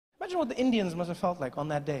Imagine what the Indians must have felt like on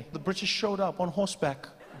that day. The British showed up on horseback.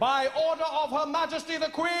 By order of Her Majesty the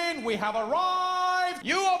Queen, we have arrived.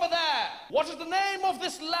 You over there, what is the name of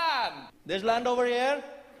this land? This land over here?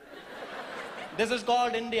 This is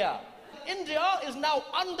called India. India is now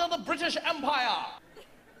under the British Empire.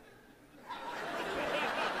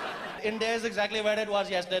 India is exactly where it was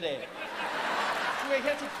yesterday. We're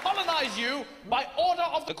here to colonize you by order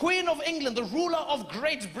of the Queen of England, the ruler of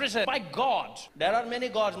Great Britain, by God. There are many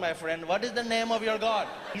gods, my friend. What is the name of your god?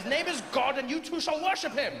 His name is God, and you too shall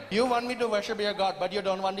worship him. You want me to worship your god, but you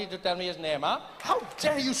don't want me to tell me his name, huh? How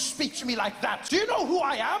dare you speak to me like that? Do you know who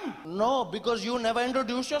I am? No, because you never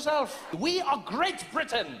introduced yourself. We are Great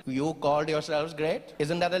Britain. You called yourselves great?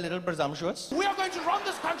 Isn't that a little presumptuous? We are going to run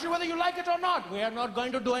this country whether you like it or not. We are not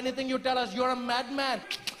going to do anything you tell us. You're a madman.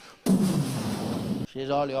 She's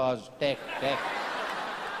all yours. Take.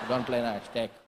 Don't play nice. Take.